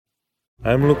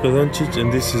I'm Luka Doncic,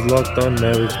 and this is Locked On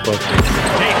Mavericks podcast.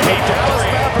 The Dallas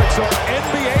Mavericks are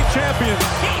NBA champions.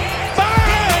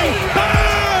 Bang!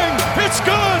 Bang! It's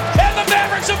good! And the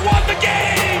Mavericks have won the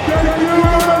game!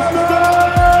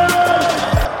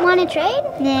 Want to trade?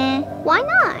 Nah. Why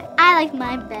not? I like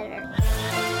mine better.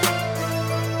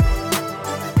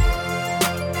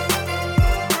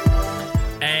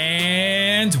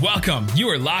 And welcome. You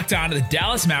are locked on to the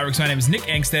Dallas Mavericks. My name is Nick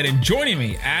Angstead, and joining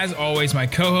me, as always, my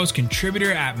co-host,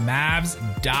 contributor at Mavs.com,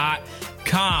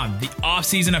 the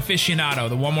offseason aficionado,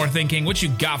 the One More Thing King. What you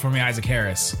got for me, Isaac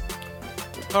Harris?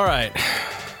 All right,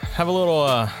 have a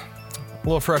little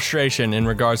frustration in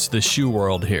regards to the shoe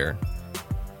world here.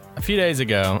 A few days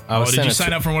ago, I was did you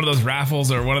sign up for one of those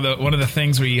raffles or one of the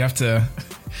things where you have to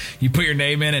you put your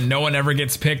name in and no one ever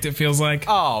gets picked? It feels like.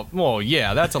 Oh well,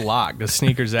 yeah, that's a lock. The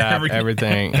sneakers app,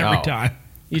 everything. Every time.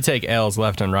 You take L's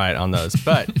left and right on those.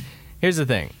 But here's the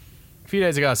thing: a few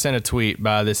days ago, I sent a tweet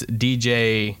by this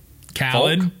DJ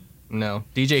Khaled. Folk? No,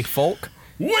 DJ Folk.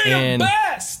 We're the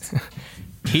best.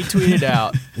 He tweeted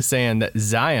out saying that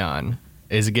Zion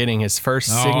is getting his first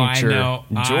signature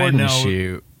Jordan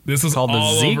shoe. This is called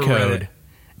the Z Code.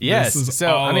 Yes.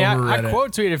 So I mean, I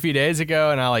quote tweeted a few days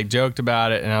ago, and I joked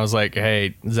about it, and I was like,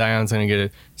 "Hey, Zion's gonna get a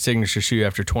signature shoe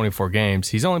after 24 games.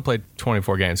 He's only played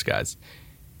 24 games, guys."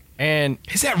 And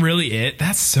is that really it?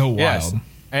 That's so wild. Yes.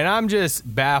 And I'm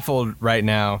just baffled right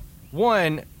now.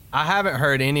 One, I haven't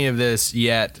heard any of this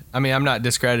yet. I mean, I'm not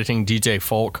discrediting DJ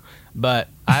Folk, but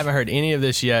I haven't heard any of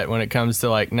this yet when it comes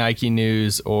to Nike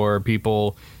news or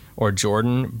people or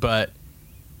Jordan. But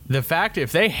the fact,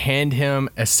 if they hand him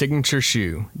a signature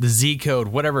shoe, the Z Code,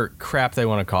 whatever crap they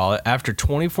want to call it, after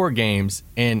 24 games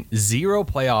and 0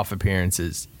 playoff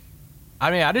appearances,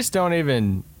 I mean, I just don't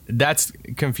even, that's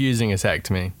confusing as heck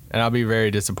to me, and I'll be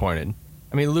very disappointed.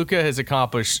 I mean, Luka has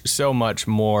accomplished so much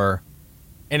more,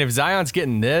 and if Zion's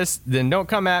getting this, then don't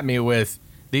come at me with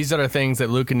these are the things that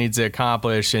Luka needs to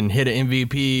accomplish and hit an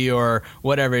MVP or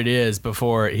whatever it is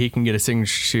before he can get a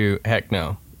signature shoe. Heck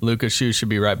no. Luka's shoe should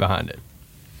be right behind it.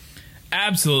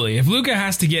 Absolutely. If Luka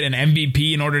has to get an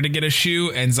MVP in order to get a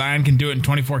shoe and Zion can do it in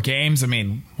 24 games, I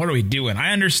mean, what are we doing?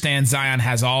 I understand Zion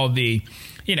has all the,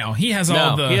 he has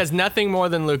all the... he has nothing more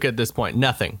than Luka at this point.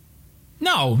 Nothing.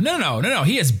 No.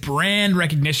 He has brand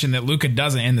recognition that Luka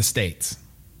doesn't in the States.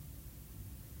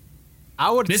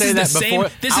 I would say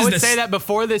that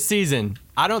before this season.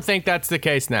 I don't think that's the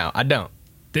case now. I don't.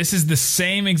 This is the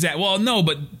same exact... Well, no,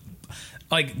 but...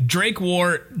 Drake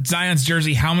wore Zion's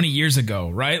jersey how many years ago,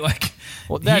 right?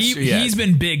 He's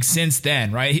been big since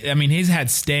then, right? I mean, he's had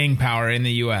staying power in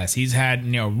the U.S. He's had,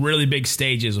 really big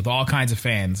stages with all kinds of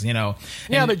fans, Yeah,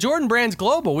 but Jordan Brand's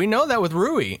global. We know that with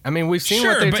Rui. I mean, we've seen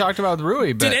what they talked about with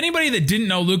Rui. But did anybody that didn't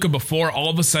know Luka before all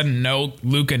of a sudden know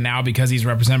Luka now because he's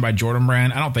represented by Jordan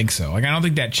Brand? I don't think so. I don't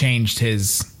think that changed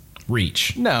his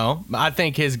reach. No, I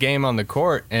think his game on the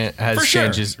court has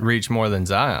changed his reach more than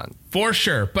Zion. For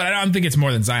sure, but I don't think it's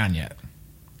more than Zion yet.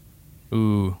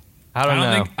 Ooh, I don't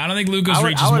know. I don't think Luka's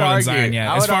reach is more than Zion yet.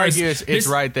 I would argue it's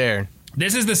right there.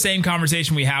 This is the same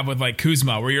conversation we have with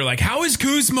Kuzma, where you're like, how is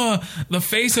Kuzma the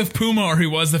face of Puma, or he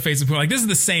was the face of Puma? This is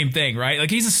the same thing, right?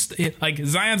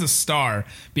 Zion's a star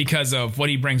because of what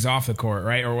he brings off the court,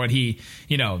 right? Or what he,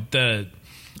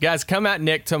 Guys, come at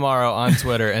Nick tomorrow on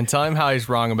Twitter and tell him how he's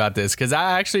wrong about this, because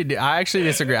I actually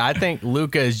disagree. I think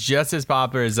Luka is just as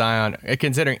popular as Zion,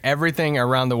 considering everything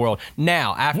around the world.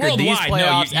 Now, after worldwide, these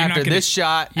playoffs, after this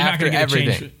shot, after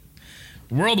everything.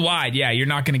 Worldwide, yeah, you're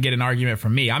not going to get an argument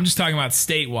from me. I'm just talking about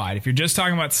statewide. If you're just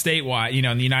talking about statewide,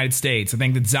 in the United States, I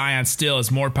think that Zion still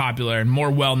is more popular and more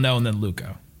well-known than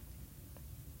Luka.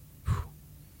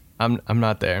 I'm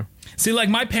not there. See,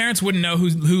 my parents wouldn't know who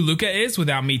Luka is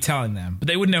without me telling them, but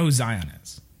they would know who Zion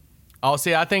is. Oh,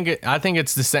 see, I think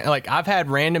it's the same. I've had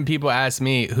random people ask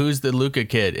me, who's the Luka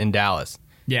kid in Dallas?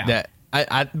 Yeah. That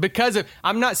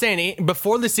I'm not saying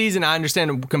before the season, I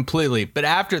understand it completely, but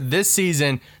after this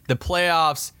season, the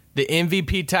playoffs, the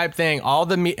MVP type thing,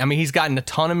 he's gotten a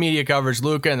ton of media coverage,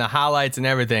 Luka, and the highlights and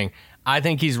everything. I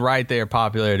think he's right there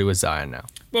popularity with Zion now.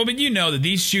 Well, but that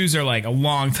these shoes are a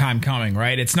long time coming,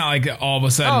 right? It's not all of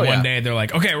a sudden one day they're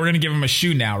like, okay, we're going to give him a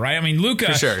shoe now, right? I mean, Luka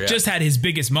just had his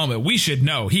biggest moment. We should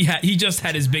know. He just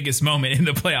had his biggest moment in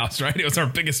the playoffs, right? It was our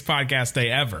biggest podcast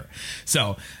day ever.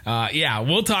 So,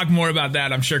 we'll talk more about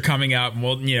that, I'm sure, coming up. And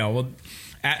we'll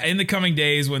in the coming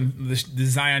days when the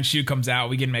Zion shoe comes out,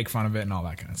 we can make fun of it and all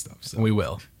that kind of stuff. So we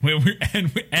will. We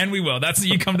will. That's what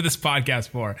you come to this podcast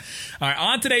for. All right,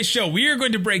 on today's show, we are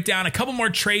going to break down a couple more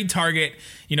trade target,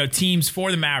 teams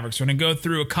for the Mavericks. We're going to go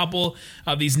through a couple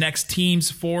of these next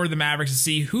teams for the Mavericks to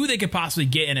see who they could possibly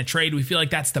get in a trade. We feel like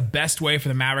that's the best way for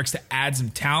the Mavericks to add some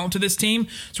talent to this team.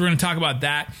 So we're going to talk about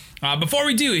that. Before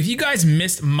we do, if you guys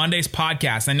missed Monday's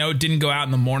podcast, I know it didn't go out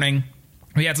in the morning.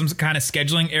 We had some kind of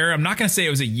scheduling error. I'm not going to say it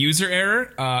was a user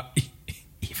error,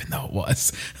 even though it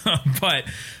was, but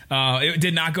it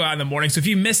did not go out in the morning. So if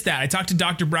you missed that, I talked to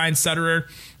Dr. Brian Sutterer.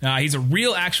 He's a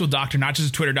real actual doctor, not just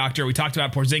a Twitter doctor. We talked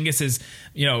about Porzingis'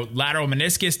 lateral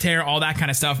meniscus tear, all that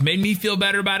kind of stuff. Made me feel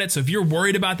better about it. So if you're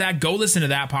worried about that, go listen to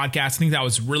that podcast. I think that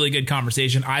was a really good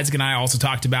conversation. Isaac and I also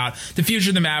talked about the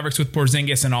future of the Mavericks with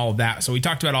Porzingis and all of that. So we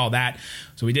talked about all that.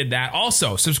 So we did that.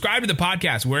 Also, subscribe to the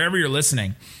podcast wherever you're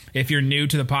listening. If you're new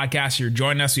to the podcast, you're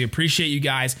joining us, we appreciate you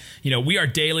guys. We are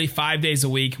daily, 5 days a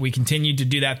week. We continue to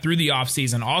do that through the off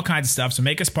season, all kinds of stuff. So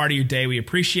make us part of your day. We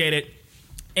appreciate it.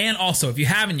 And also, if you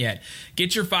haven't yet,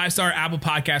 get your 5-star Apple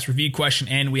Podcast review question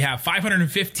in. We have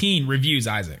 515 reviews,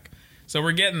 Isaac. So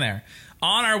we're getting there.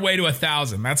 On our way to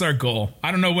 1,000. That's our goal.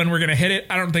 I don't know when we're going to hit it.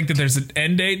 I don't think that there's an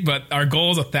end date, but our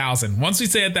goal is 1,000. Once we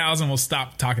say 1,000, we'll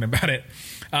stop talking about it.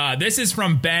 This is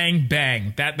from Bang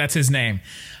Bang. That's his name.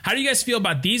 How do you guys feel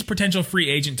about these potential free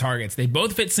agent targets? They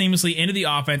both fit seamlessly into the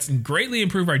offense and greatly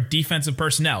improve our defensive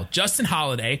personnel. Justin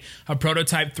Holiday, a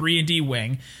prototype 3-and-D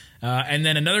wing. And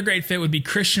then another great fit would be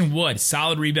Christian Wood,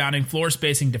 solid rebounding, floor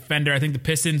spacing defender. I don't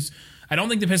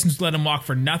think the Pistons let him walk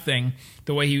for nothing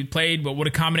the way he played, but would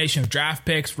a combination of draft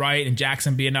picks, Wright, and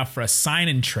Jackson be enough for a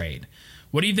sign-and trade?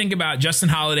 What do you think about Justin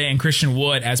Holiday and Christian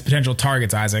Wood as potential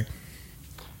targets, Isaac?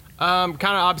 Kind of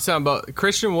opposite on both.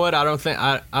 Christian Wood, I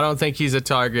don't think he's a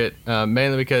target,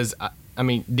 mainly because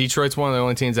Detroit's one of the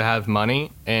only teams that have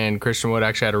money, and Christian Wood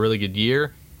actually had a really good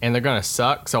year, and they're gonna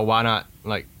suck. So why not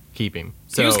keep him?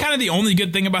 So, he was kind of the only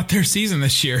good thing about their season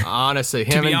this year. Honestly,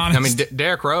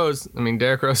 Derrick Rose.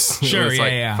 Derrick Rose sure, was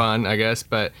fun, I guess,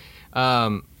 but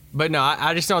no,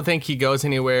 I just don't think he goes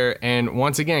anywhere. And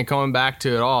once again, coming back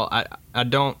to it all, I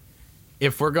don't.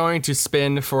 If we're going to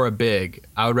spend for a big,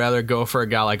 I would rather go for a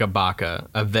guy like Ibaka,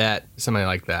 a vet, somebody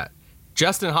like that.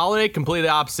 Justin Holiday, completely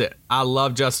opposite. I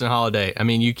love Justin Holiday.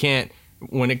 You can't,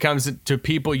 when it comes to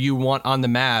people you want on the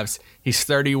Mavs, he's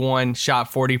 31,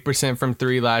 shot 40% from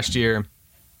three last year.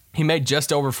 He made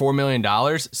just over $4 million.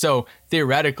 So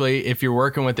theoretically, if you're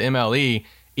working with the MLE,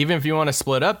 even if you want to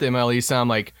split up the MLE some,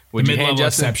 would you hand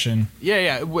Justin? Exception.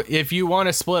 Yeah. If you want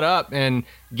to split up and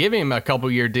give him a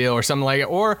couple-year deal or something like it,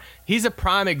 or he's a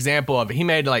prime example of it. He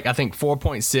made I think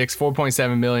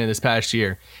 4.7 million this past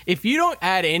year. If you don't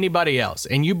add anybody else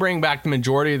and you bring back the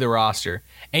majority of the roster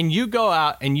and you go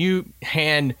out and you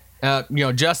hand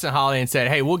Justin Holiday and said,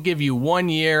 hey, we'll give you 1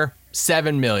 year,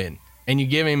 $7 million, and you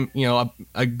give him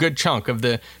a good chunk of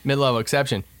the mid-level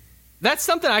exception. That's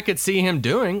something I could see him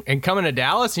doing and coming to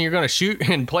Dallas, and you're going to shoot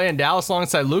and play in Dallas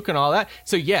alongside Luke and all that.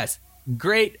 So, yes,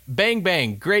 great, bang,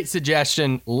 bang, great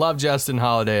suggestion. Love Justin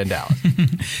Holiday in Dallas.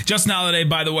 Justin Holiday,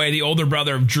 by the way, the older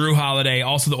brother of Drew Holiday,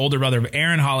 also the older brother of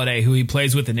Aaron Holiday, who he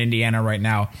plays with in Indiana right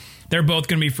now. They're both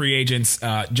going to be free agents,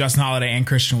 Justin Holiday and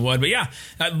Christian Wood. But yeah,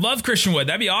 I love Christian Wood.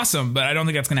 That'd be awesome, but I don't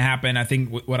think that's going to happen. I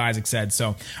think what Isaac said. So,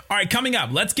 all right, coming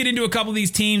up, let's get into a couple of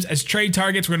these teams as trade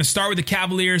targets. We're going to start with the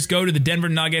Cavaliers, go to the Denver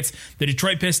Nuggets, the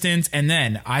Detroit Pistons, and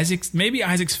then Isaac's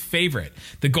favorite,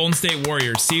 the Golden State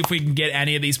Warriors. See if we can get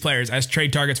any of these players as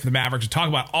trade targets for the Mavericks. We'll talk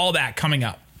about all that coming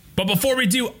up. But before we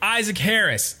do, Isaac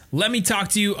Harris, let me talk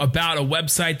to you about a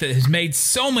website that has made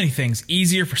so many things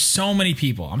easier for so many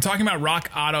people. I'm talking about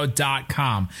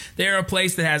rockauto.com. They're a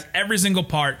place that has every single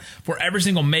part for every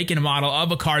single make and model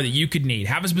of a car that you could need.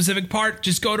 Have a specific part?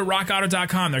 Just go to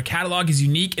rockauto.com. Their catalog is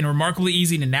unique and remarkably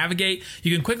easy to navigate.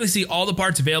 You can quickly see all the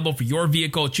parts available for your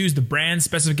vehicle, choose the brand,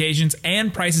 specifications,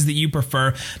 and prices that you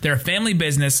prefer. They're a family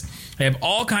business. They have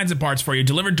all kinds of parts for you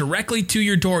delivered directly to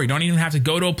your door. You don't even have to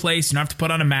go to a place. You don't have to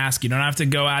put on a mask. You don't have to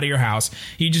go out of your house.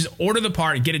 You just order the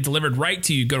part and get it delivered right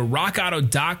to you. Go to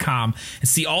rockauto.com and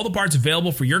see all the parts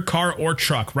available for your car or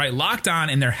truck. Right, Locked On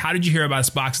in their How Did You Hear About Us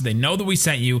box. They know that we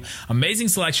sent you. Amazing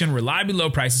selection, reliably low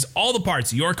prices, all the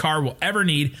parts your car will ever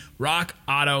need.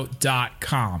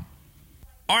 rockauto.com.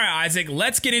 All right, Isaac,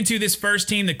 let's get into this first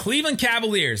team, the Cleveland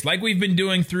Cavaliers. Like we've been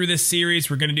doing through this series,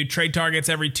 we're going to do trade targets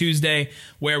every Tuesday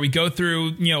where we go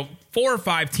through, 4 or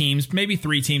 5 teams, maybe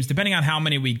 3 teams, depending on how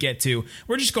many we get to.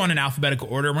 We're just going in alphabetical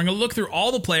order. We're going to look through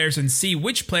all the players and see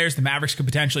which players the Mavericks could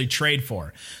potentially trade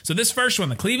for. So this first one,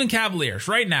 the Cleveland Cavaliers,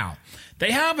 right now,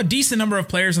 they have a decent number of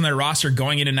players on their roster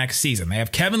going into next season. They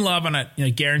have Kevin Love on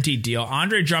a guaranteed deal.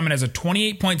 Andre Drummond has a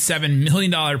 $28.7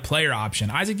 million player option.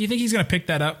 Isaac, do you think he's going to pick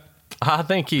that up? I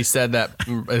think he said that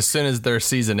as soon as their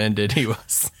season ended, he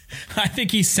was. I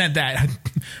think he sent that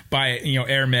by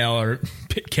airmail or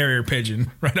carrier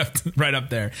pigeon right up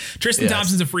there. Tristan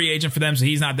Thompson's a free agent for them, so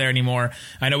he's not there anymore.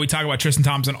 I know we talk about Tristan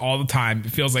Thompson all the time.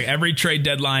 It feels like every trade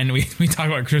deadline we talk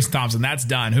about Tristan Thompson. That's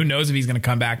done. Who knows if he's going to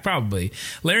come back? Probably.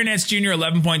 Larry Nance Jr.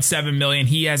 $11.7 million.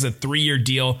 He has a 3-year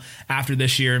deal after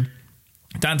this year.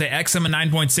 Dante Exum, a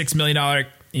 $9.6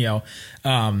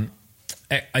 million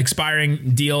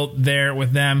expiring deal there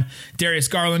with them. Darius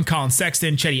Garland, Colin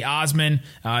Sexton, Chetty Osman,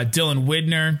 Dylan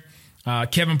Widner,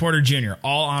 Kevin Porter Jr.,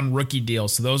 all on rookie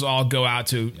deals. So those all go out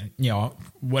to,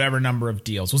 whatever number of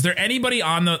deals. Was there anybody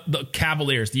on the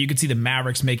Cavaliers that you could see the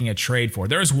Mavericks making a trade for?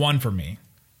 There's one for me.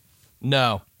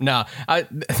 No.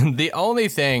 The only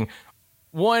thing,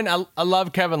 I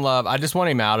love Kevin Love. I just want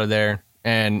him out of there.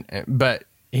 But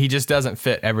he just doesn't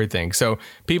fit everything. So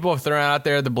people have thrown out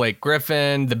there the Blake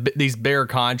Griffin, these bigger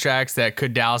contracts that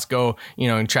could Dallas go,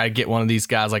 and try to get one of these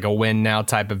guys like a win now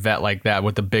type of vet like that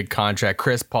with a big contract.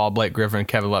 Chris Paul, Blake Griffin,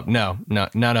 Kevin Love. No,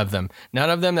 none of them. None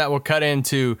of them that will cut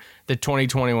into the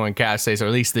 2021 cap space, or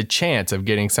at least the chance of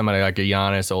getting somebody like a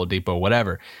Giannis, Oladipo,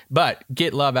 whatever. But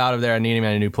get Love out of there. I need him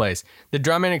at a new place. The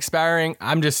Drummond expiring,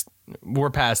 we're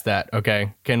past that.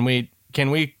 Okay. Can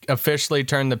we officially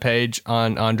turn the page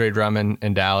on Andre Drummond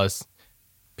in Dallas?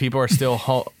 People are still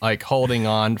holding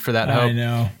on for that hope. I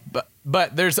know,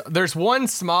 but there's one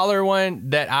smaller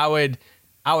one that I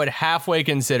would halfway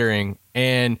considering,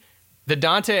 and the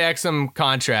Dante Exum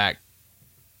contract.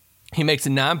 He makes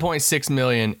 $9.6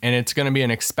 million, and it's going to be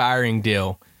an expiring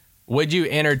deal. Would you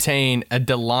entertain a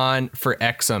DeLon for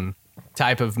Exum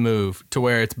type of move to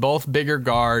where it's both bigger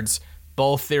guards,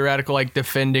 both theoretical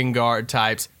defending guard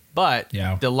types? But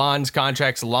DeLon's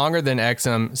contract's longer than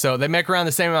Exum, so they make around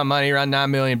the same amount of money, around $9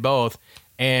 million both.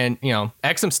 And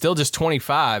Exum's still just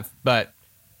 25, but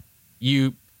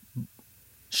you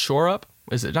shore up.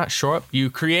 Is it not shore up? You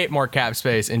create more cap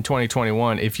space in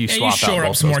 2021 if you swap out both those players. You shore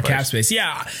up some more cap space.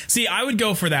 Yeah. See, I would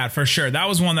go for that for sure. That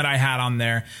was one that I had on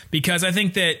there because I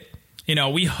think that. We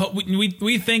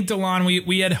think DeLon,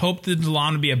 we had hoped that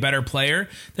DeLon would be a better player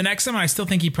than Exum, and I still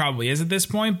think he probably is at this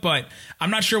point, but I'm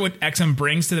not sure what Exum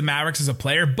brings to the Mavericks as a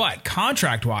player, but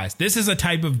contract-wise, this is a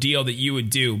type of deal that you would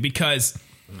do because,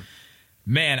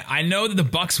 man, I know that the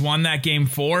Bucks won that game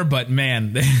 4, but,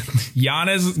 man,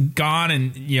 Giannis gone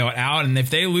and, out, and if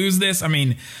they lose this,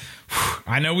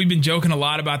 I know we've been joking a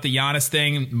lot about the Giannis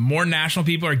thing. More national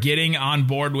people are getting on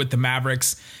board with the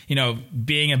Mavericks,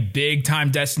 being a big-time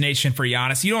destination for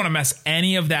Giannis. You don't want to mess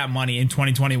any of that money in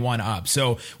 2021 up.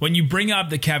 So when you bring up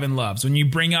the Kevin Loves, when you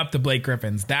bring up the Blake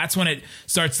Griffins, that's when it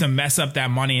starts to mess up that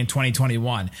money in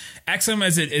 2021. Exum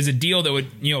is a deal that would,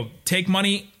 take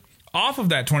money off of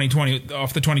that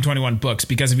 2021 books,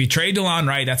 because if you trade DeLon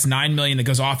Wright, that's $9 million that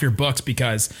goes off your books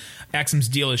because Exum's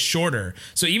deal is shorter.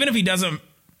 So even if he doesn't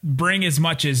bring as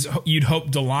much as you'd hope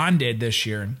DeLon did this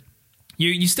year,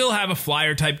 you still have a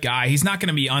flyer type guy. He's not going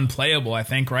to be unplayable, I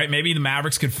think, right? Maybe the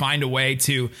Mavericks could find a way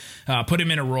to put him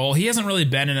in a role. He hasn't really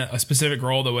been in a specific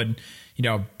role that would,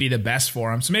 be the best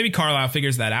for him. So maybe Carlisle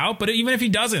figures that out. But even if he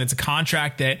doesn't, it's a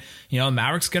contract that, the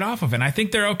Mavericks get off of. And I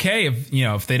think they're okay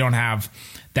if they don't have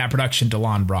that production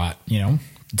DeLon brought,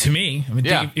 To me,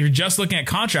 if you're just looking at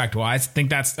contract-wise, I think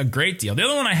that's a great deal. The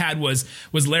other one I had was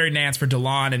Larry Nance for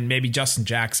DeLon and maybe Justin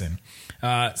Jackson.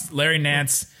 Larry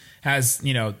Nance has,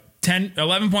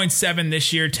 11.7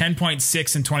 this year,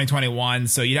 10.6 in 2021.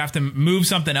 So you'd have to move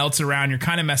something else around. You're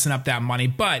kind of messing up that money,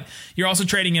 but you're also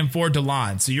trading him for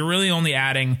DeLon. So you're really only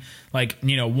adding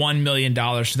 $1 million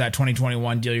to that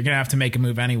 2021 deal. You're going to have to make a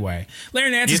move anyway.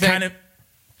 Larry Nance is kind of...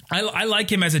 I like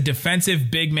him as a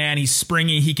defensive big man. He's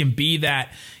springy. He can be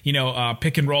that,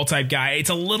 pick and roll type guy. It's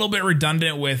a little bit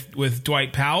redundant with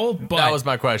Dwight Powell, but that was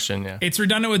my question. Yeah, it's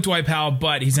redundant with Dwight Powell,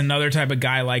 but he's another type of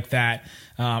guy like that.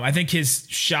 I think his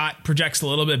shot projects a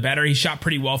little bit better. He shot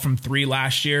pretty well from 3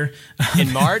 last year.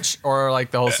 In March or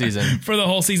the whole season? For the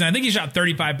whole season. I think he shot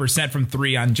 35% from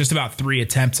 3 on just about 3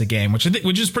 attempts a game, which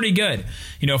is pretty good,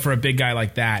 for a big guy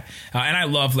like that. And I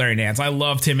love Larry Nance. I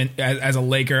loved him as a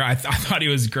Laker. I thought he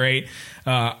was great.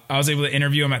 I was able to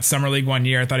interview him at Summer League one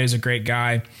year. I thought he was a great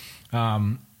guy.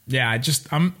 I'm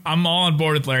all on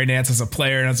board with Larry Nance as a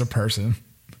player and as a person.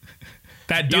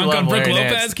 That dunk on Brook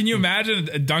Lopez, Nance. Can you imagine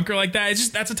a dunker like that?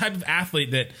 That's a type of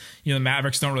athlete that the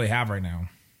Mavericks don't really have right now.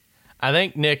 I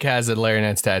think Nick has a Larry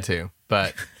Nance tattoo,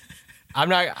 but I'm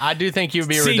not. I do think you'd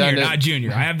be senior, redundant. not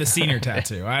junior. I have the senior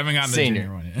tattoo. I haven't gotten the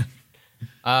junior one yet.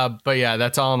 But yeah,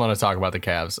 that's all I'm going to talk about the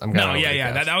Cavs.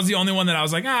 That was the only one that I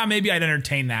was like, maybe I'd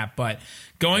entertain that. But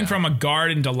going from a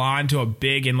guard in DeLon to a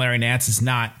big in Larry Nance is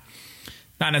not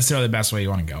necessarily the best way you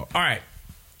want to go. All right,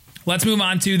 let's move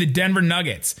on to the Denver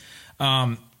Nuggets.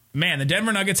 The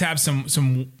Denver Nuggets have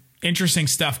some interesting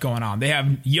stuff going on. They have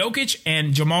Jokic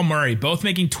and Jamal Murray both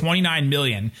making $29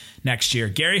 million next year.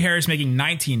 Gary Harris making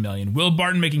 $19 million. Will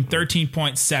Barton making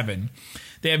 $13.7.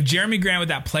 They have Jeremy Grant with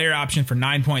that player option for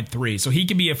 $9.3, so he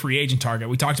could be a free agent target.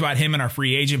 We talked about him in our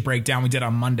free agent breakdown we did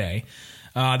on Monday.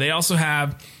 They also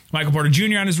have Michael Porter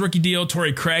Jr. on his rookie deal.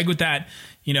 Torrey Craig with that,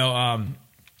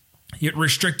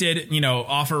 restricted,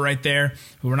 offer right there.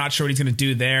 We're not sure what he's going to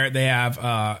do there. They have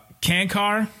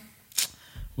Kankar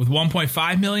with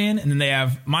 $1.5 million, and then they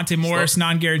have Monte Morris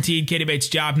non-guaranteed, Katie Bates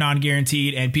Job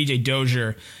non-guaranteed, and PJ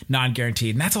Dozier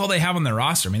non-guaranteed. And that's all they have on their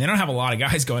roster. I mean, they don't have a lot of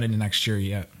guys going into next year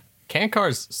yet.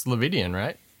 Kankar's Slovenian,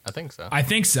 right? I think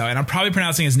so. And I'm probably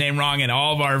pronouncing his name wrong, and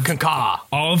all of our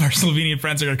Slovenian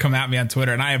friends are going to come at me on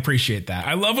Twitter, and I appreciate that.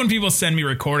 I love when people send me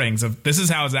recordings of this is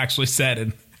how it's actually said,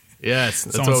 and yes,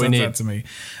 that's what we need. That to me.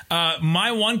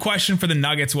 My one question for the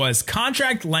Nuggets was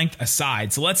contract length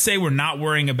aside. So let's say we're not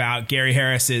worrying about Gary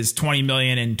Harris's $20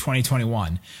 million in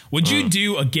 2021. Would you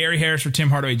do a Gary Harris for Tim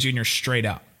Hardaway Jr. straight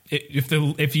up if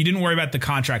you didn't worry about the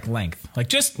contract length, like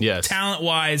just talent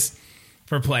wise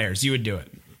for players, you would do it?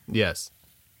 Yes.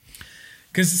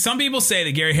 Because some people say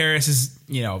that Gary Harris is,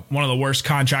 one of the worst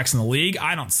contracts in the league.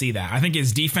 I don't see that. I think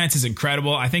his defense is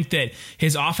incredible. I think that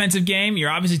his offensive game, you're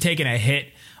obviously taking a hit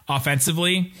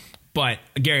offensively, but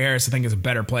Gary Harris, I think, is a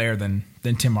better player than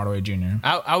Tim Hardaway Jr.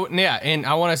 And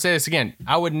I want to say this again.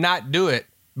 I would not do it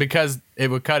because it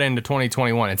would cut into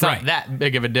 2021. It's not that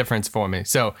big of a difference for me.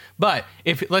 So, but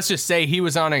if let's just say he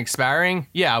was on expiring,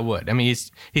 I would. I mean,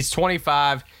 he's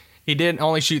 25. He did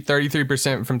only shoot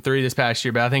 33% from three this past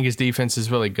year, but I think his defense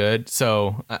is really good.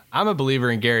 So I'm a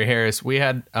believer in Gary Harris. We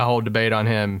had a whole debate on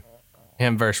him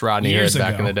versus Rodney Hood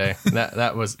back in the day.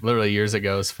 That was literally years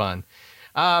ago. It was fun.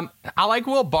 I like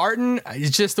Will Barton.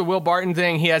 It's just the Will Barton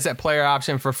thing. He has that player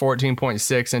option for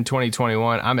 14.6 in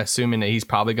 2021. I'm assuming that he's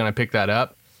probably going to pick that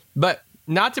up. But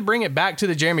not to bring it back to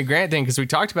the Jeremy Grant thing, because we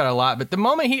talked about it a lot, but the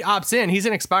moment he opts in, he's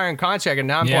an expiring contract at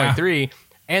 9.3.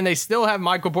 And they still have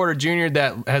Michael Porter Jr.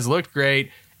 that has looked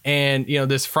great, and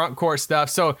this front court stuff.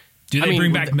 So do they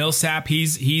bring back Millsap?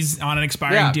 He's on an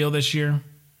expiring deal this year.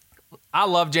 I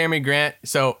love Jeremy Grant.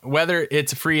 So whether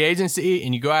it's a free agency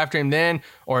and you go after him then,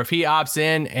 or if he opts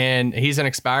in and he's an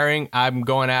expiring, I'm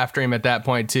going after him at that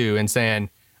point too, and saying,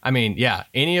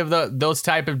 any of those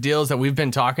type of deals that we've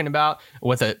been talking about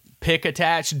with a pick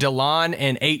attached, DeLon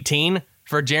and 18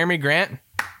 for Jeremy Grant.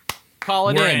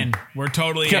 We're in. We're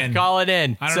totally in. Call it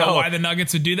in. I don't know why the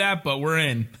Nuggets would do that, but we're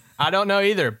in. I don't know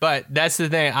either, but that's the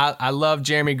thing. I love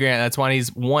Jeremy Grant. That's why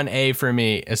he's 1A for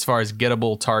me as far as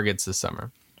gettable targets this summer.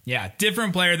 Yeah,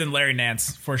 different player than Larry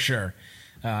Nance for sure.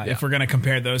 If we're going to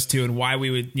compare those two, and why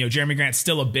we would, Jeremy Grant's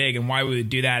still a big, and why we would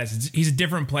do that is he's a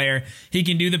different player. He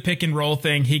can do the pick and roll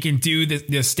thing. He can do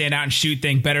the stand out and shoot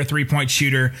thing. Better 3-point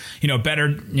shooter.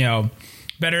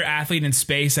 Better athlete in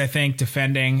space, I think,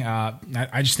 defending.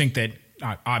 I just think that,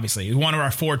 obviously, one of our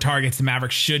 4 targets the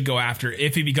Mavericks should go after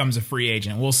if he becomes a free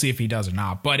agent. We'll see if he does or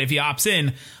not. But if he opts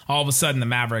in, all of a sudden the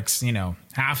Mavericks,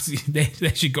 they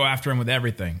should go after him with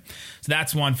everything. So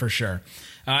that's one for sure.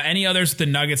 Any others with the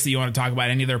Nuggets that you want to talk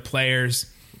about? Any other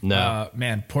players? No.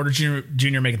 Porter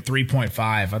Jr. making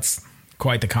 3.5. That's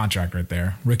quite the contract right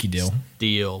there. Rookie deal.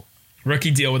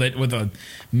 Rookie deal with a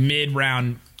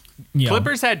mid-round.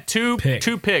 Clippers had two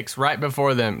picks right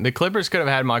before them. The Clippers could have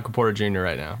had Michael Porter Jr.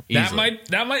 right now. Easily.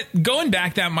 That might going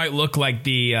back. That might look like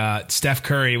the Steph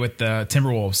Curry with the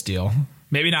Timberwolves deal.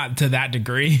 Maybe not to that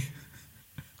degree.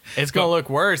 It's gonna look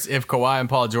worse if Kawhi and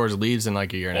Paul George leaves in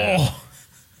like a year and a half.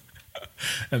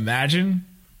 Imagine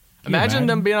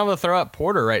them being able to throw out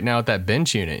Porter right now with that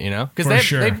bench unit. Because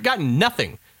they've gotten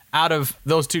nothing out of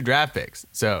those 2 draft picks.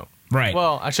 So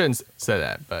Well, I shouldn't say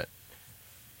that, but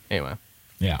anyway.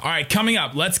 Yeah. All right, coming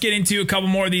up, let's get into a couple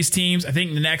more of these teams. I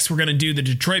think next we're going to do the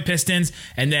Detroit Pistons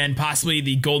and then possibly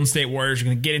the Golden State Warriors. We're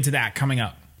going to get into that coming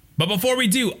up. But before we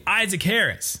do, Isaac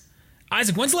Harris.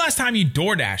 Isaac, when's the last time you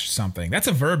DoorDashed something? That's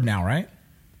a verb now, right?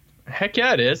 Heck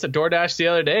yeah, it is. I DoorDashed the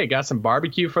other day. Got some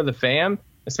barbecue for the fam.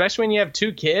 Especially when you have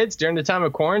 2 kids during the time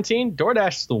of quarantine,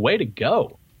 DoorDash is the way to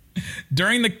go.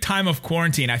 During the time of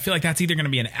quarantine, I feel like that's either going to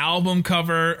be an album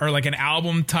cover or like an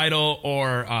album title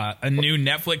or a new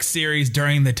Netflix series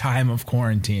during the time of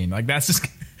quarantine. Like that's just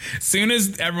Soon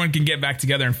as everyone can get back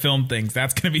together and film things,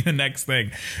 that's going to be the next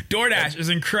thing. DoorDash is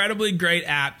an incredibly great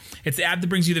app. It's the app that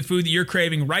brings you the food that you're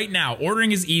craving right now.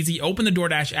 Ordering is easy. Open the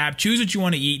DoorDash app, choose what you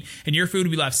want to eat, and your food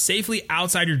will be left safely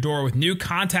outside your door with new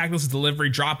contactless delivery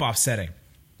drop-off setting.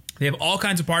 They have all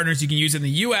kinds of partners. You can use it in the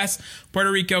U.S.,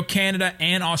 Puerto Rico, Canada,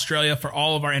 and Australia for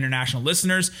all of our international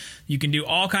listeners. You can do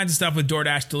all kinds of stuff with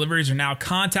DoorDash. Deliveries are now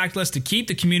contactless to keep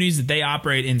the communities that they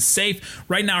operate in safe.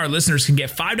 Right now, our listeners can get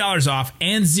 $5 off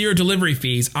and 0 delivery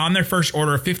fees on their first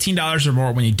order of $15 or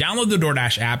more when you download the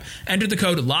DoorDash app. Enter the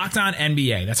code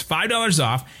LOCKEDONNBA. That's $5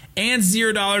 off and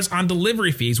 $0 on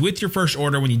delivery fees with your first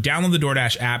order when you download the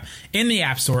DoorDash app in the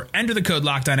App Store. Enter the code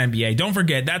LOCKEDONNBA. Don't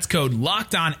forget, that's code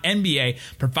LOCKEDONNBA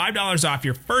for $5 off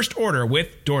your first order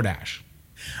with DoorDash.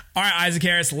 All right, Isaac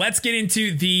Harris, let's get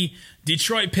into the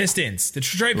Detroit Pistons. The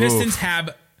Detroit Pistons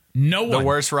have no one. The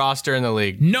worst roster in the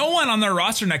league. No one on their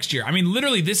roster next year. I mean,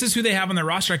 literally, this is who they have on their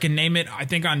roster. I can name it, I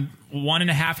think, on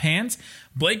 1.5 hands.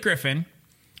 Blake Griffin,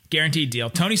 guaranteed deal.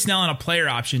 Tony Snell on a player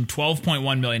option,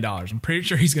 $12.1 million. I'm pretty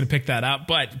sure he's going to pick that up,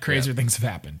 but crazier things have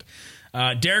happened.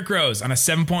 Derrick Rose on a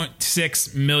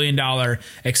 $7.6 million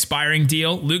expiring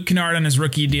deal. Luke Kennard on his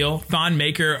rookie deal. Thon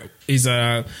Maker is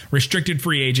a restricted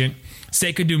free agent.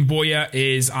 Sekou Doumbouya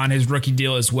is on his rookie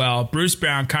deal as well. Bruce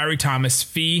Brown, Kyrie Thomas,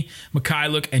 Fee,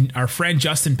 Mikhailuk, and our friend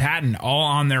Justin Patton all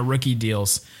on their rookie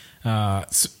deals.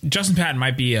 Justin Patton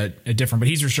might be a different, but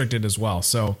he's restricted as well.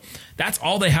 So that's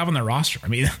all they have on their roster. I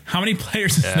mean, how many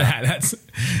players is that? That's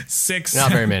 6,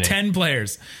 not very many. 10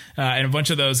 players, and a bunch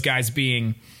of those guys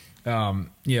being,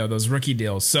 those rookie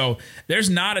deals. So there's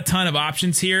not a ton of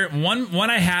options here. One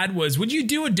I had was, would you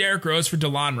do a Derrick Rose for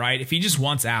DeLon Wright if he just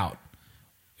wants out?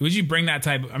 Would you bring that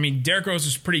type? I mean, Derrick Rose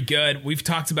was pretty good. We've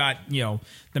talked about the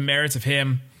merits of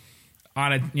him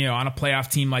on a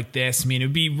playoff team like this. I mean, it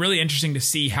would be really interesting to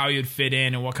see how he would fit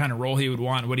in and what kind of role he would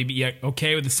want. Would he be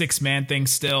okay with the 6-man thing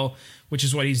still, which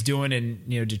is what he's doing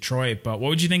in Detroit? But what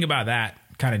would you think about that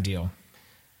kind of deal?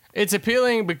 It's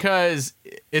appealing because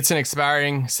it's an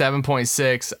expiring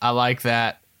 7.6. I like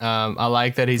that. I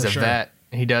like that he's vet.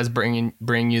 He does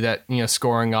bring you that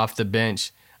scoring off the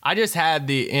bench. I just had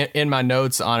in my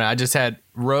notes on it, I just had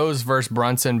Rose versus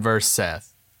Brunson versus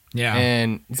Seth. Yeah.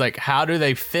 And it's like, how do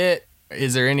they fit?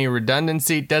 Is there any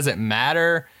redundancy? Does it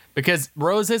matter? Because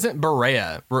Rose isn't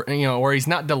Barea, or he's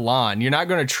not DeLon. You're not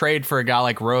going to trade for a guy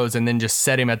like Rose and then just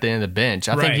set him at the end of the bench.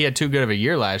 I think he had too good of a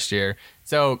year last year.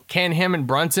 So can him and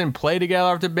Brunson play together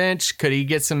off the bench? Could he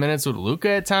get some minutes with Luka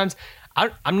at times?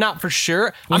 I'm not for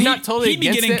sure. Well, I'm not totally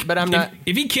against it, but I'm not.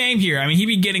 If he came here, I mean, he'd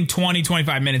be getting 20,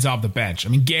 25 minutes off the bench. I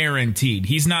mean, guaranteed.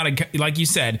 He's not like you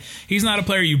said, he's not a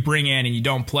player you bring in and you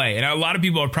don't play. And a lot of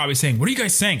people are probably saying, what are you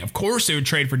guys saying? Of course they would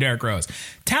trade for Derrick Rose.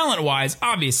 Talent-wise,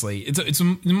 obviously, it's a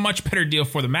much better deal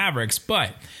for the Mavericks,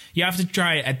 but you have to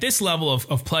try at this level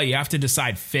of play. You have to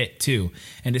decide fit too,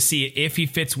 and to see if he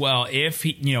fits well. If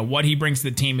he, what he brings to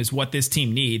the team is what this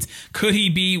team needs. Could he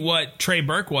be what Trey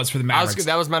Burke was for the Mavericks?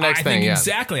 That was my next thing. Yeah.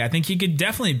 Exactly. I think he could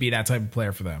definitely be that type of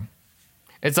player for them.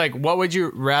 It's like, what would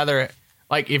you rather?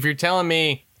 Like, if you're telling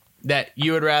me that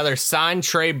you would rather sign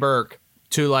Trey Burke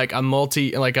to like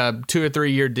a 2 or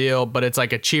 3 year deal, but it's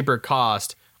like a cheaper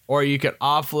cost, or you could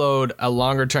offload a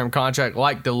longer term contract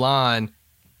like DeLon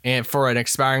and for an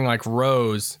expiring like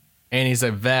Rose, and he's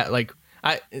a vet. Like,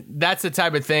 that's the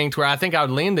type of thing to where I think I would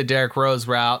lean the Derrick Rose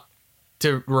route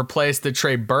to replace the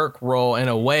Trey Burke role in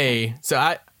a way. So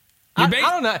I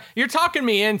don't know. You're talking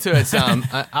me into it some.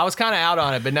 I was kind of out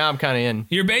on it, but now I'm kind of in.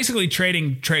 You're basically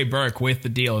trading Trey Burke with the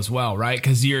deal as well, right?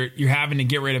 Because you're having to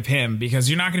get rid of him because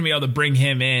you're not going to be able to bring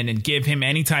him in and give him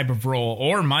any type of role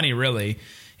or money really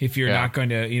if you're not going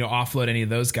to offload any of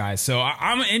those guys. So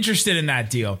I'm interested in that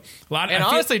deal.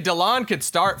 Honestly, DeLon could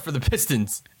start for the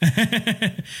Pistons.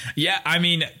 Yeah, I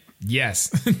mean, yes,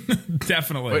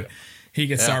 definitely. He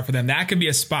could start for them. That could be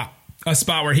a spot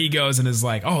where he goes and is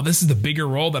like, oh, this is the bigger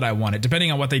role that I wanted,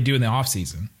 depending on what they do in the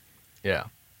offseason. Yeah.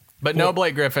 But no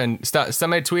Blake Griffin.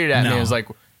 Somebody tweeted at me. It was like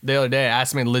the other day,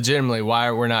 asked me legitimately why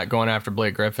we're not going after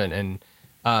Blake Griffin. And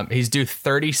he's due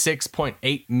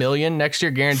 $36.8 million next year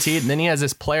guaranteed. And then he has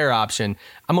this player option.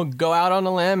 I'm going to go out on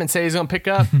a limb and say he's going to pick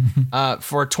up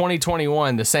for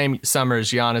 2021, the same summer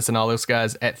as Giannis and all those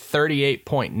guys, at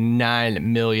 $38.9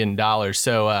 million.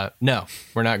 So, no,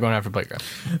 we're not going after Blake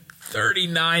Griffin.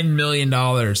 $39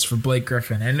 million for Blake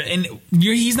Griffin. And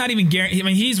he's not even guaranteed. I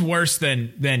mean, he's worse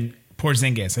than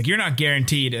Porzingis. Like, you're not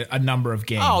guaranteed a number of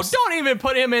games. Oh, don't even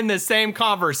put him in the same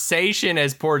conversation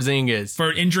as Porzingis.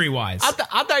 For injury-wise.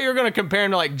 I thought you were going to compare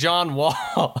him to, like, John Wall.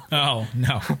 Oh,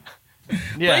 no.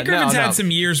 Blake Griffin's had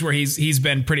some years where he's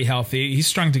been pretty healthy. He's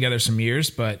strung together some years,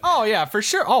 but... Oh, yeah, for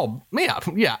sure. Oh, yeah.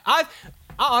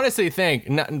 honestly think,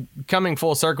 coming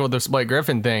full circle with this Blake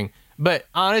Griffin thing, but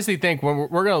I honestly think when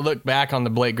we're going to look back on the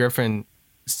Blake Griffin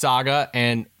saga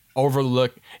and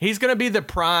overlook, he's going to be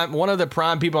one of the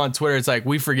prime people on Twitter. It's like,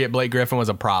 we forget Blake Griffin was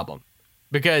a problem.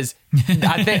 Because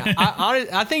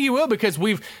I think he will, because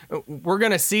we're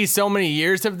going to see so many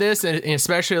years of this, and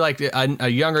especially like a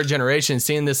younger generation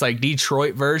seeing this like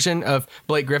Detroit version of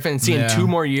Blake Griffin, seeing 2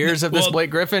 more years of this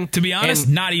Blake Griffin. To be honest,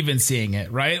 not even seeing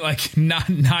it, right? Like not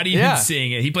even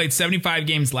seeing it. He played 75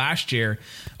 games last year,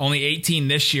 only 18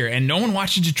 this year, and no one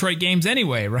watches Detroit games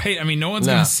anyway, right? I mean, no one's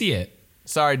going to see it.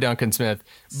 Sorry, Duncan Smith.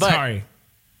 But sorry.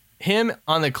 Him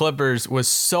on the Clippers was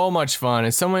so much fun,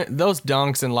 and those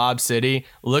dunks in Lob City,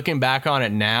 looking back on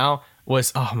it now,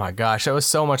 was, oh my gosh, that was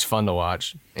so much fun to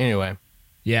watch. Anyway,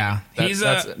 yeah, that's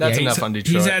enough on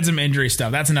Detroit. He's had some injury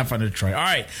stuff. That's enough on Detroit. All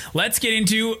right, let's get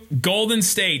into Golden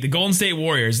State, the Golden State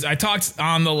Warriors. I talked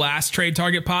on the last Trade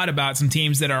Target pod about some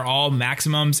teams that are all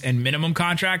maximums and minimum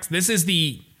contracts. This is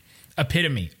the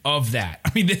epitome of that.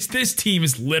 I mean, this team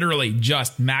is literally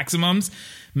just maximums,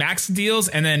 max deals,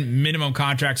 and then minimum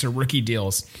contracts or rookie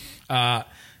deals.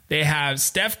 They have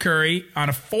Steph Curry on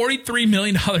a $43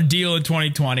 million deal in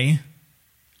 2020.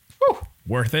 Whew,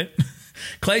 worth it.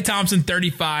 Klay Thompson,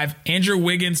 35. Andrew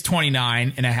Wiggins,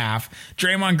 29.5.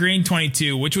 Draymond Green,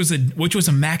 22, which was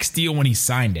a max deal when he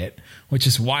signed it, which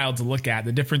is wild to look at.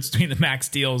 The difference between the max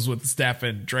deals with Steph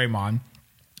and Draymond.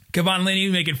 Kevon Looney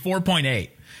making 4.8.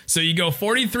 So you go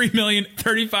 43 million,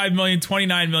 35 million,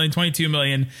 29 million, 22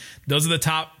 million. Those are the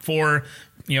top 4,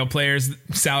 players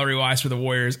salary wise for the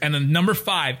Warriors. And then number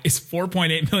 5 is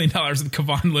 $4.8 million with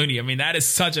Kevon Looney. I mean, that is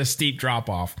such a steep drop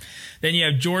off. Then you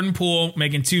have Jordan Poole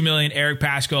making $2 million, Eric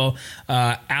Paschall,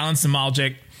 Alan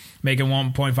Samaljic making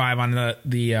 1.5 on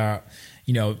the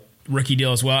rookie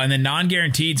deal as well. And then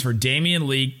non-guaranteeds for Damian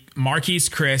Lee, Marquise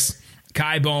Chris,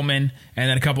 Kai Bowman, and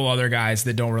then a couple other guys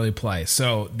that don't really play.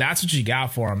 So that's what you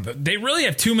got for them. They really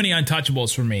have too many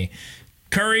untouchables for me.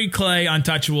 Curry, Klay,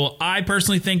 untouchable. I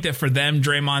personally think that for them,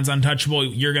 Draymond's untouchable.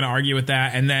 You're going to argue with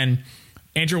that. And then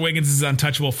Andrew Wiggins is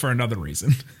untouchable for another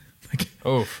reason.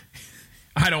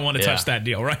 I don't want to touch that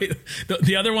deal, right?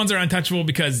 The other ones are untouchable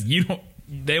because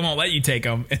they won't let you take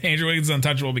them. And Andrew Wiggins is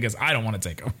untouchable because I don't want to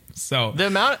take them. So the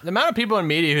amount of people in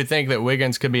media who think that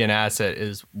Wiggins could be an asset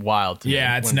is wild to me.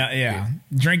 It's not. Yeah,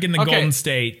 drinking the Golden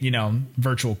State,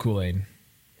 virtual Kool-Aid.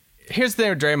 Here's the thing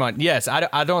with Draymond. Yes,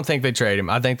 I don't think they trade him.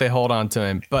 I think they hold on to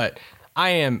him. But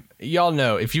y'all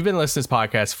know, if you've been listening to this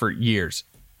podcast for years,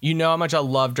 you know how much I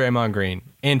love Draymond Green.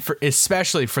 And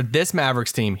especially for this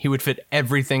Mavericks team, he would fit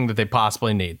everything that they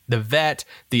possibly need. The vet,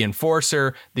 the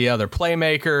enforcer, the other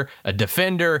playmaker, a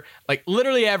defender, like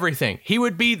literally everything. He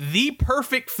would be the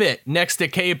perfect fit next to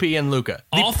KP and Luka.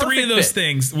 All 3 of those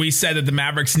things we said that the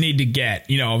Mavericks need to get.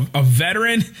 A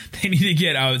veteran, they need to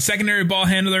get a secondary ball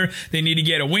handler, they need to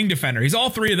get a wing defender. He's all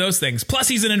 3 of those things. Plus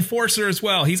he's an enforcer as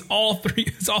well. He's all 4 of those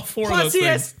things. Plus he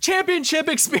has championship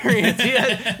experience. He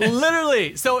has,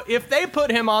 literally. So if they put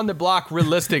him on the block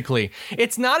realistically,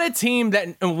 it's not a team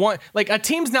that a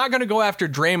team's not going to go after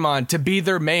Draymond to be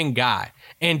their main guy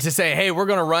and to say, hey, we're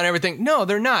going to run everything. No,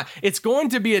 they're not. It's going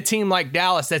to be a team like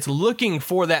Dallas that's looking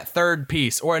for that third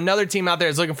piece, or another team out there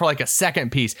is looking for like a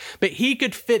second piece. But he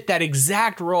could fit that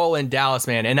exact role in Dallas,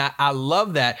 man. And I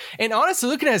love that. And honestly,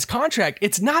 looking at his contract,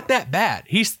 it's not that bad.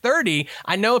 He's 30.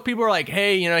 I know people are like,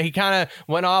 hey, he kind of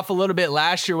went off a little bit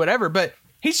last year, whatever, but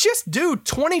he's just due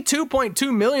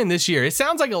 $22.2 million this year. It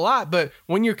sounds like a lot, but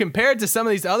when you're compared to some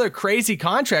of these other crazy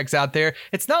contracts out there,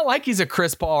 it's not like he's a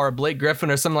Chris Paul or a Blake Griffin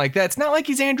or something like that. It's not like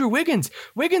he's Andrew Wiggins.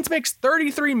 Wiggins makes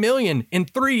 $33 million in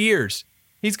 3 years.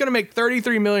 He's going to make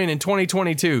 $33 million in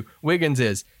 2022. Wiggins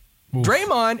is. Oof.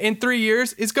 Draymond in 3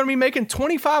 years is going to be making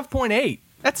 $25.8.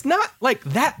 That's not like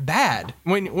that bad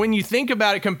when you think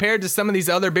about it compared to some of these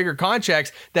other bigger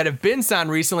contracts that have been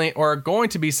signed recently or are going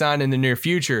to be signed in the near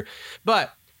future.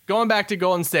 But going back to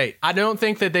Golden State, I don't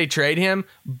think that they trade him.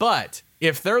 But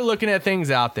if they're looking at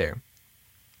things out there,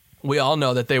 we all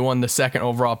know that they won the 2nd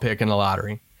overall pick in the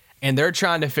lottery. And they're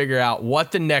trying to figure out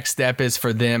what the next step is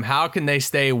for them. How can they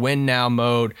stay win now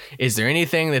mode? Is there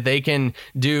anything that they can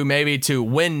do maybe to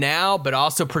win now, but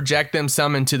also project them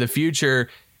some into the future?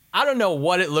 I don't know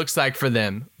what it looks like for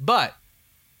them, but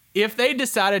if they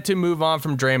decided to move on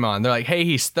from Draymond, they're like, hey,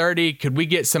 he's 30. Could we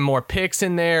get some more picks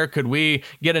in there? Could we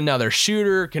get another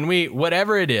shooter? Can we,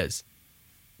 whatever it is.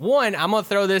 One, I'm going to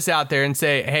throw this out there and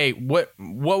say, hey, what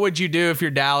would you do if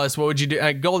you're Dallas? What would you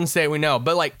do? Golden State, we know.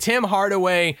 But like Tim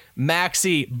Hardaway,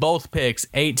 Maxey, both picks,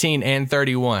 18 and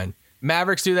 31.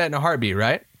 Mavericks do that in a heartbeat,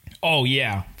 right? Oh,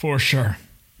 yeah, for sure.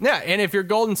 Yeah, and if you're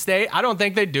Golden State, I don't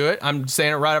think they do it. I'm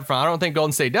saying it right up front. I don't think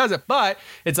Golden State does it, but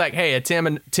it's like, hey,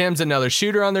 Tim's another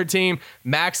shooter on their team.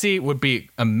 Maxey would be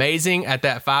amazing at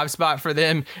that 5 spot for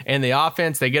them. And the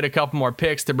offense, they get a couple more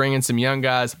picks to bring in some young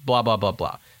guys, blah, blah, blah,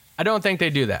 blah. I don't think they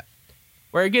do that.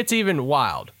 Where it gets even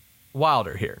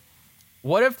wilder here.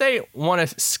 What if they want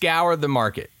to scour the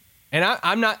market? And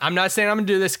I'm not saying I'm going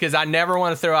to do this because I never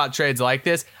want to throw out trades like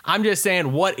this. I'm just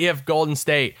saying, what if Golden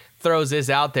State throws this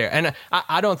out there? And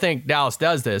I don't think Dallas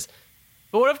does this.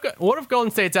 But what if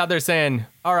Golden State's out there saying,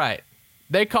 all right,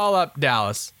 they call up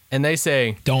Dallas and they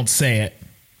say, don't say it.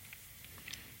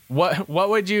 What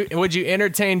would you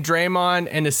entertain Draymond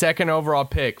and the 2nd overall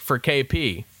pick for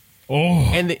KP?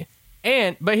 Oh.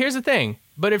 But here's the thing.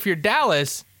 But if you're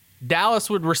Dallas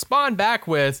would respond back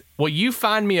with, well, you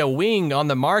find me a wing on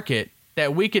the market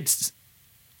that we could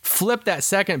flip that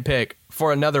 2nd pick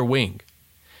for another wing.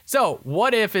 So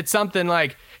what if it's something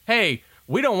like, hey,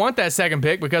 we don't want that 2nd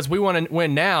pick because we want to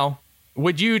win now.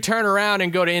 Would you turn around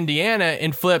and go to Indiana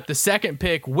and flip the 2nd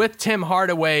pick with Tim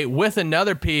Hardaway with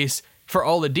another piece for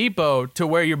Oladipo to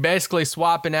where you're basically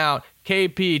swapping out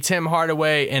KP, Tim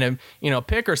Hardaway, and a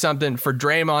pick or something for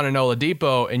Draymond and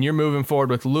Oladipo, and you're moving forward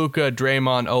with Luka,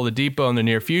 Draymond, Oladipo in the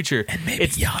near future. And maybe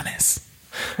it's Giannis.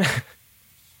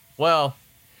 Well,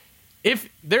 if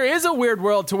there is a weird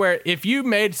world to where if you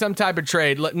made some type of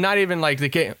trade, not even like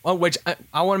which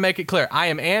I want to make it clear, I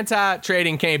am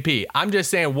anti-trading KP. I'm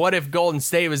just saying, what if Golden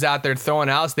State was out there throwing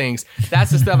out things?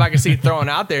 That's the stuff I can see thrown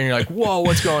out there, and you're like, whoa,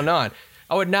 what's going on?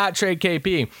 I would not trade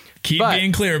KP. Keep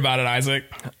being clear about it, Isaac.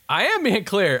 I am being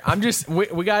clear. I'm just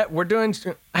we're doing.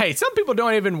 Hey, some people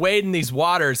don't even wade in these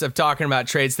waters of talking about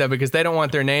trade stuff because they don't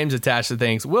want their names attached to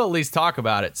things. We'll at least talk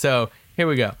about it. So here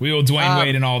we go. We will Dwayne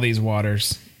Wade in all these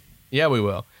waters. Yeah, we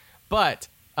will. But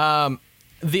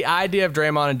the idea of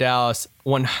Draymond in Dallas,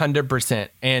 100%.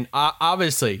 And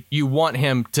obviously, you want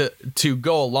him to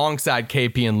go alongside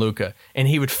KP and Luka, and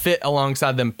he would fit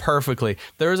alongside them perfectly.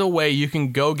 There's a way you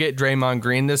can go get Draymond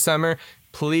Green this summer.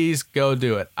 Please go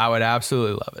do it. I would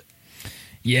absolutely love it.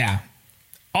 Yeah.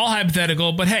 All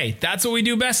hypothetical, but hey, that's what we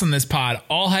do best on this pod.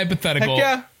 All hypothetical.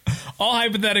 Heck yeah. All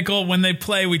hypothetical. When they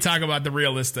play, we talk about the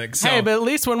realistic. So. Hey, but at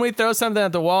least when we throw something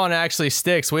at the wall and it actually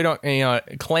sticks, we don't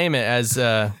claim it as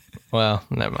well,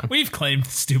 never mind. We've claimed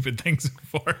stupid things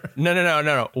before.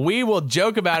 No. We will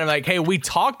joke about it like, hey, we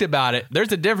talked about it.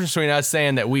 There's a difference between us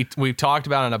saying that we've talked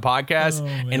about it on a podcast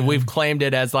and we've claimed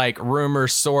it as like rumor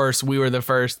source. We were the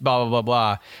first, blah, blah,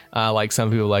 blah, blah, like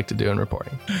some people like to do in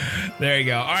reporting. There you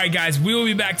go. All right, guys, we will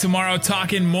be back tomorrow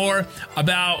talking more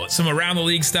about some around the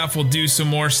league stuff. We'll do some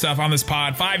more stuff on this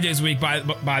pod 5 days a week,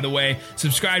 by the way.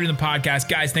 Subscribe to the podcast.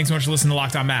 Guys, thanks so much for listening to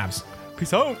Locked On Mavs.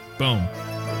 Peace out. Boom.